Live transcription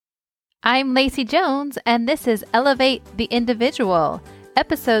I'm Lacey Jones, and this is Elevate the Individual,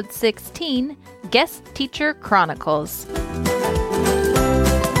 Episode 16, Guest Teacher Chronicles.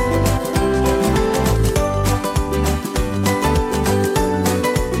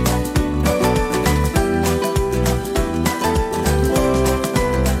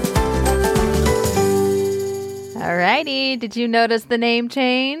 Alrighty, did you notice the name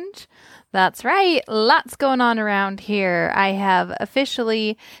change? That's right, lots going on around here. I have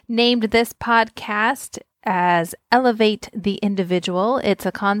officially named this podcast as Elevate the Individual. It's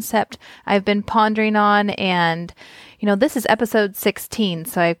a concept I've been pondering on, and this is episode 16,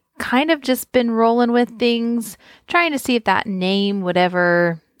 so I've kind of just been rolling with things, trying to see if that name would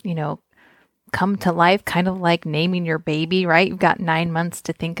ever, come to life, kind of like naming your baby, right? You've got 9 months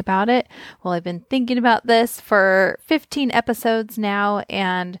to think about it. Well, I've been thinking about this for 15 episodes now,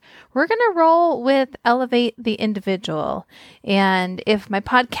 and we're going to roll with Elevate the Individual. And if my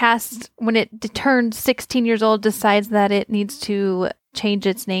podcast, when it turns 16 years old, decides that it needs to change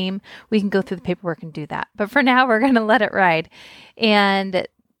its name, we can go through the paperwork and do that. But for now, we're going to let it ride. And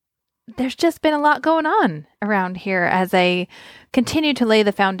there's just been a lot going on around here as I continue to lay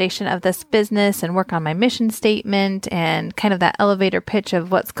the foundation of this business and work on my mission statement and kind of that elevator pitch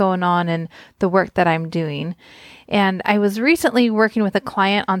of what's going on and the work that I'm doing. And I was recently working with a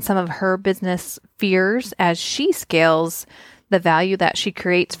client on some of her business fears as she scales the value that she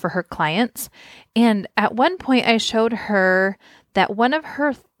creates for her clients. And at one point I showed her that one of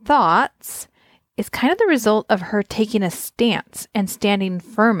her thoughts is kind of the result of her taking a stance and standing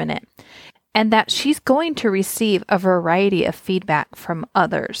firm in it, and that she's going to receive a variety of feedback from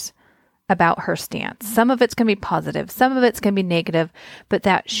others about her stance. Some of it's going to be positive, some of it's going to be negative, but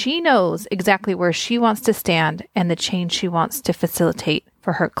that she knows exactly where she wants to stand and the change she wants to facilitate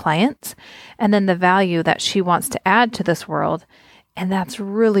for her clients, and then the value that she wants to add to this world. And that's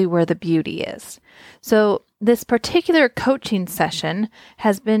really where the beauty is. So this particular coaching session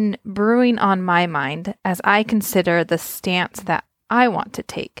has been brewing on my mind as I consider the stance that I want to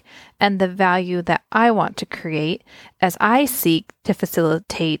take and the value that I want to create as I seek to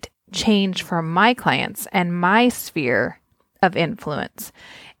facilitate change for my clients and my sphere of influence.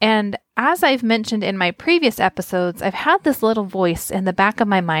 And as I've mentioned in my previous episodes, I've had this little voice in the back of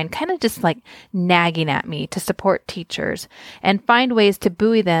my mind kind of just like nagging at me to support teachers and find ways to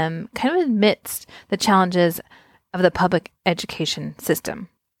buoy them kind of amidst the challenges of the public education system.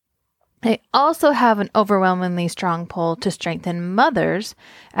 I also have an overwhelmingly strong pull to strengthen mothers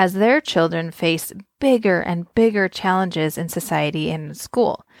as their children face bigger and bigger challenges in society and in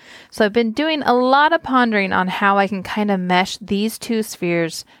school. So I've been doing a lot of pondering on how I can kind of mesh these two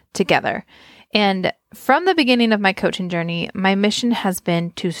spheres together. And from the beginning of my coaching journey, my mission has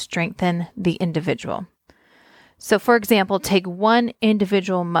been to strengthen the individual. So for example, take one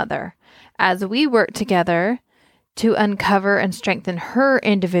individual mother. As we work together to uncover and strengthen her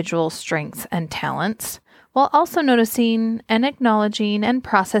individual strengths and talents, while also noticing and acknowledging and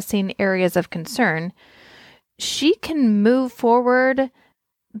processing areas of concern, she can move forward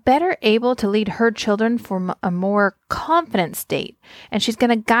better able to lead her children from a more confident state. And she's going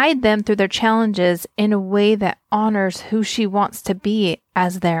to guide them through their challenges in a way that honors who she wants to be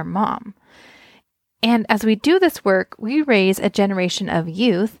as their mom. And as we do this work, we raise a generation of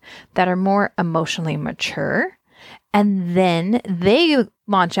youth that are more emotionally mature, and then they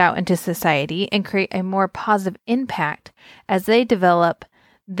launch out into society and create a more positive impact as they develop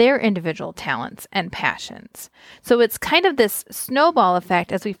their individual talents and passions. So it's kind of this snowball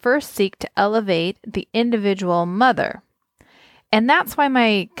effect as we first seek to elevate the individual mother. And that's why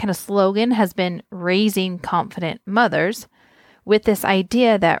my kind of slogan has been raising confident mothers, with this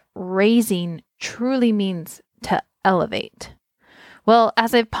idea that raising truly means to elevate. Well,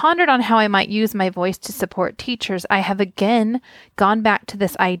 as I've pondered on how I might use my voice to support teachers, I have again gone back to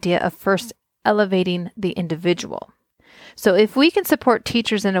this idea of first elevating the individual. So if we can support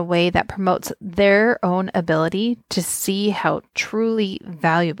teachers in a way that promotes their own ability to see how truly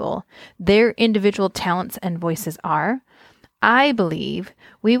valuable their individual talents and voices are, I believe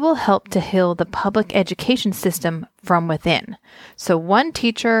we will help to heal the public education system from within. So one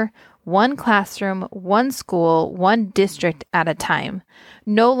teacher, one classroom, one school, one district at a time,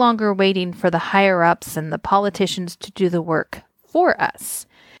 no longer waiting for the higher-ups and the politicians to do the work for us.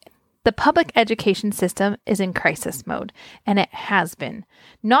 The public education system is in crisis mode, and it has been,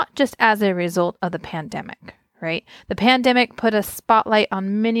 not just as a result of the pandemic, right? The pandemic put a spotlight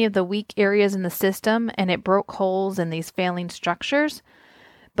on many of the weak areas in the system, and it broke holes in these failing structures.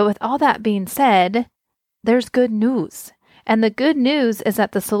 But with all that being said, there's good news. And the good news is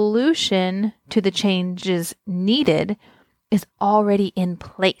that the solution to the changes needed is already in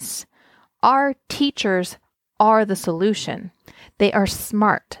place. Our teachers are the solution. They are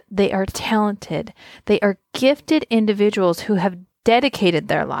smart. They are talented. They are gifted individuals who have dedicated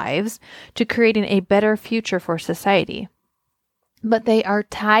their lives to creating a better future for society. But they are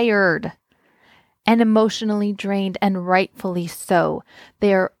tired and emotionally drained, and rightfully so.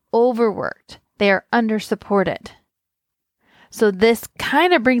 They are overworked. They are undersupported. So this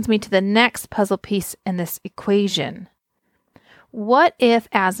kind of brings me to the next puzzle piece in this equation. What if,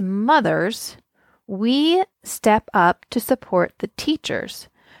 as mothers, we step up to support the teachers,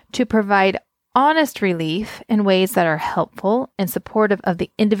 to provide honest relief in ways that are helpful and supportive of the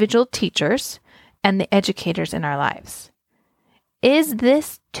individual teachers and the educators in our lives? Is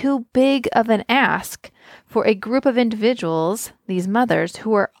this too big of an ask for a group of individuals, these mothers,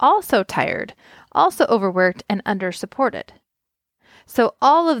 who are also tired, also overworked, and undersupported? So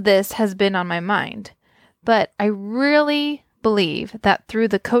all of this has been on my mind, but I really believe that through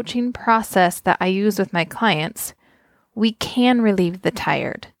the coaching process that I use with my clients, we can relieve the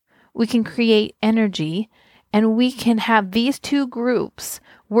tired. We can create energy, and we can have these two groups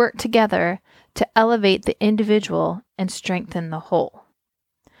work together to elevate the individual and strengthen the whole.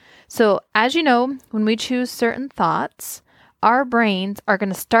 So, as you know, when we choose certain thoughts, our brains are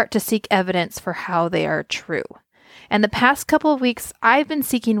going to start to seek evidence for how they are true. And the past couple of weeks, I've been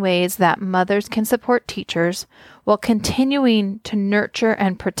seeking ways that mothers can support teachers while continuing to nurture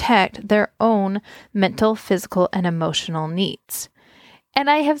and protect their own mental, physical, and emotional needs. And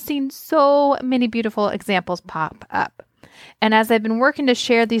I have seen so many beautiful examples pop up. And as I've been working to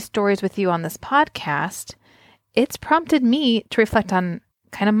share these stories with you on this podcast, it's prompted me to reflect on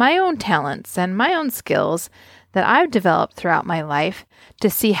kind of my own talents and my own skills that I've developed throughout my life to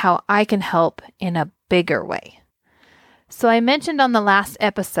see how I can help in a bigger way. So I mentioned on the last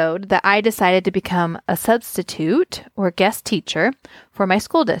episode that I decided to become a substitute or guest teacher for my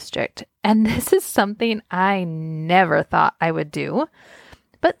school district. And this is something I never thought I would do.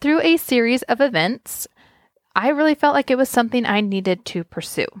 But through a series of events, I really felt like it was something I needed to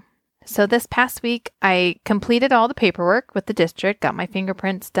pursue. So this past week, I completed all the paperwork with the district, got my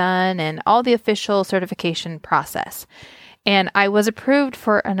fingerprints done, and all the official certification process. And I was approved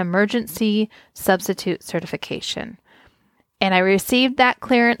for an emergency substitute certification. And I received that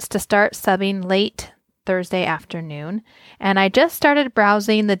clearance to start subbing late Thursday afternoon. And I just started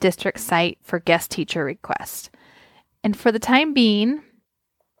browsing the district site for guest teacher requests. And for the time being,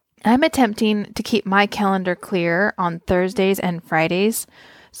 I'm attempting to keep my calendar clear on Thursdays and Fridays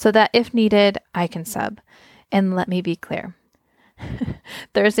so that if needed, I can sub. And let me be clear.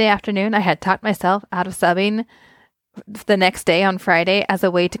 Thursday afternoon, I had talked myself out of subbing the next day on Friday as a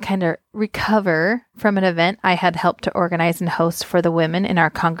way to kind of recover from an event I had helped to organize and host for the women in our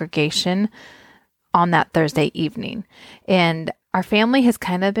congregation on that Thursday evening. And our family has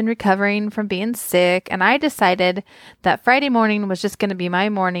kind of been recovering from being sick, and I decided that Friday morning was just going to be my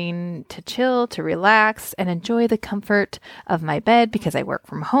morning to chill, to relax, and enjoy the comfort of my bed because I work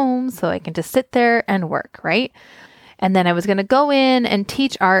from home, so I can just sit there and work, right? And then I was going to go in and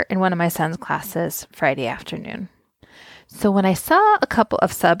teach art in one of my son's classes Friday afternoon. So when I saw a couple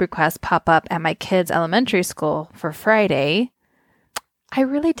of sub requests pop up at my kids' elementary school for Friday, I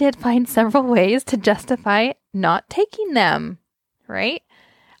really did find several ways to justify not taking them, right?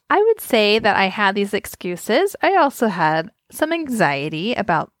 I would say that I had these excuses. I also had some anxiety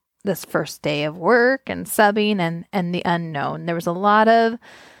about this first day of work and subbing and the unknown. There was a lot of,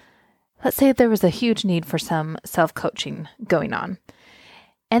 let's say there was a huge need for some self-coaching going on.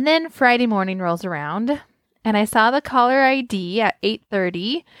 And then Friday morning rolls around, and I saw the caller ID at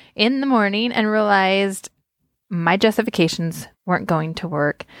 8:30 in the morning and realized my justifications weren't going to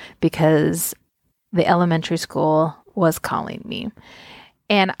work because the elementary school was calling me.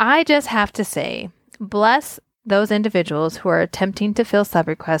 And I just have to say, bless those individuals who are attempting to fill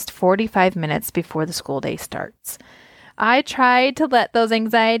sub-requests 45 minutes before the school day starts. I tried to let those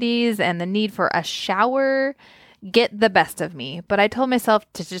anxieties and the need for a shower get the best of me, but I told myself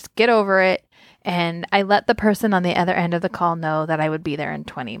to just get over it. And I let the person on the other end of the call know that I would be there in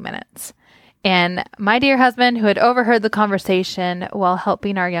 20 minutes. And my dear husband, who had overheard the conversation while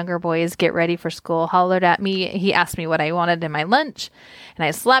helping our younger boys get ready for school, hollered at me. He asked me what I wanted in my lunch, and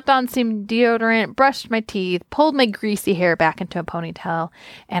I slapped on some deodorant, brushed my teeth, pulled my greasy hair back into a ponytail,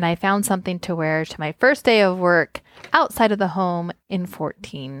 and I found something to wear to my first day of work outside of the home in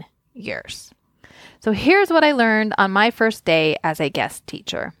 14 years. So here's what I learned on my first day as a guest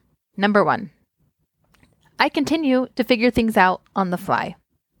teacher. Number 1. I continue to figure things out on the fly.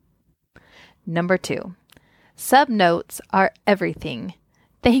 Number 2, sub notes are everything.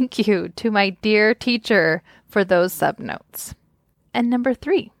 Thank you to my dear teacher for those sub notes. And number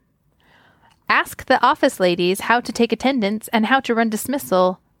 3, Ask the office ladies how to take attendance and how to run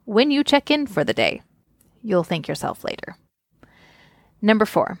dismissal when you check in for the day. You'll thank yourself later. Number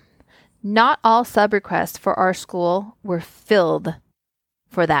 4, not all sub-requests for our school were filled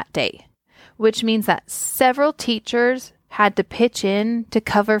for that day, which means that several teachers had to pitch in to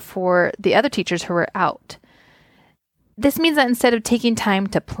cover for the other teachers who were out. This means that instead of taking time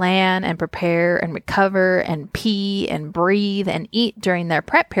to plan and prepare and recover and pee and breathe and eat during their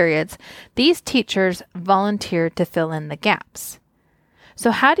prep periods, these teachers volunteered to fill in the gaps.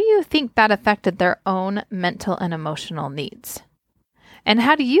 So how do you think that affected their own mental and emotional needs? And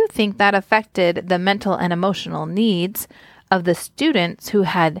how do you think that affected the mental and emotional needs of the students who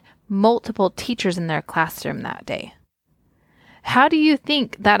had multiple teachers in their classroom that day? How do you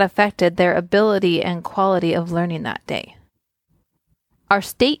think that affected their ability and quality of learning that day? Are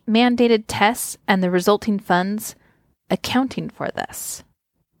state-mandated tests and the resulting funds accounting for this?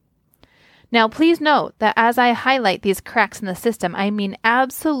 Now, please note that as I highlight these cracks in the system, I mean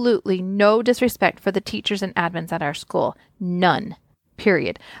absolutely no disrespect for the teachers and admins at our school. None.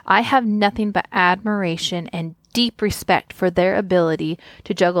 Period. I have nothing but admiration and deep respect for their ability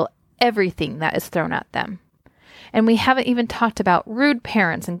to juggle everything that is thrown at them. And we haven't even talked about rude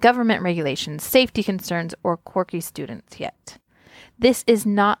parents and government regulations, safety concerns, or quirky students yet. This is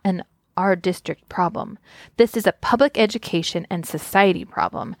not an our district problem. This is a public education and society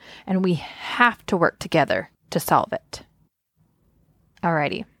problem, and we have to work together to solve it.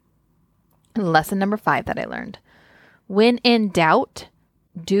 Alrighty. Lesson number 5 that I learned. When in doubt,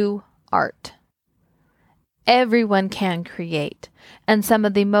 do art. Everyone can create, and some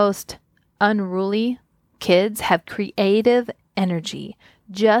of the most unruly kids have creative energy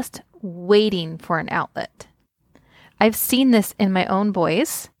just waiting for an outlet. I've seen this in my own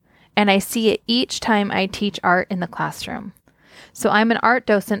boys, and I see it each time I teach art in the classroom. So I'm an art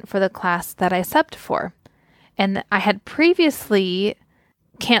docent for the class that I subbed for, and I had previously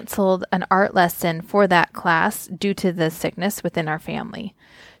canceled an art lesson for that class due to the sickness within our family.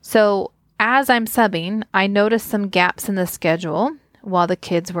 So as I'm subbing, I noticed some gaps in the schedule while the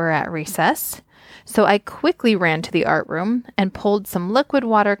kids were at recess. So I quickly ran to the art room and pulled some liquid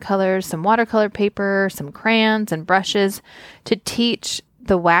watercolors, some watercolor paper, some crayons and brushes to teach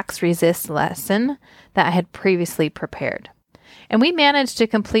the wax resist lesson that I had previously prepared. And we managed to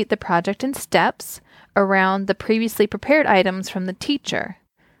complete the project in steps around the previously prepared items from the teacher.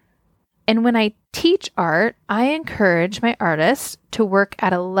 And when I teach art, I encourage my artists to work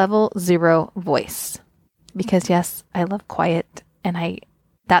at a level 0 voice. Because yes, I love quiet and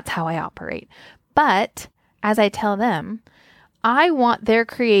that's how I operate. But as I tell them, I want their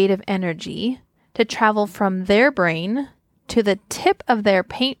creative energy to travel from their brain to the tip of their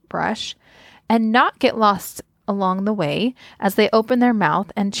paintbrush and not get lost along the way as they open their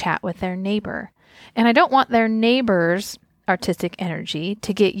mouth and chat with their neighbor. And I don't want their neighbor's artistic energy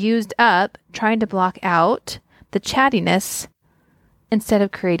to get used up trying to block out the chattiness instead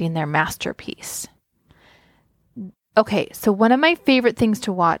of creating their masterpiece. Okay, so one of my favorite things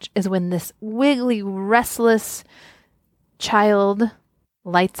to watch is when this wiggly, restless child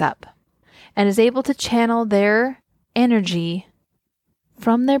lights up and is able to channel their energy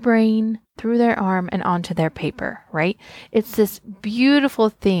from their brain through their arm and onto their paper, right? It's this beautiful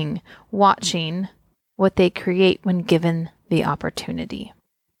thing watching what they create when given the opportunity.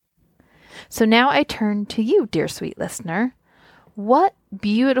 So now I turn to you, dear sweet listener. What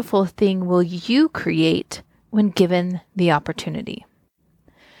beautiful thing will you create when given the opportunity?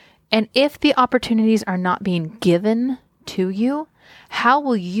 And if the opportunities are not being given to you, how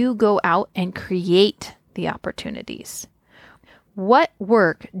will you go out and create the opportunities? What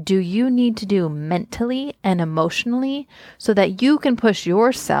work do you need to do mentally and emotionally so that you can push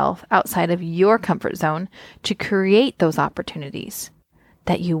yourself outside of your comfort zone to create those opportunities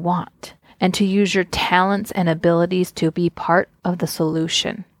that you want and to use your talents and abilities to be part of the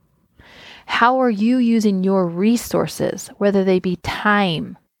solution? How are you using your resources, whether they be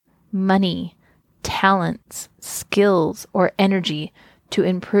time, money, talents, skills, or energy, to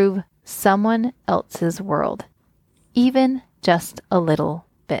improve someone else's world, even just a little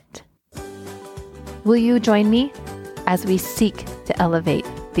bit? Will you join me as we seek to elevate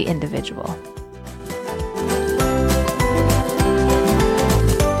the individual?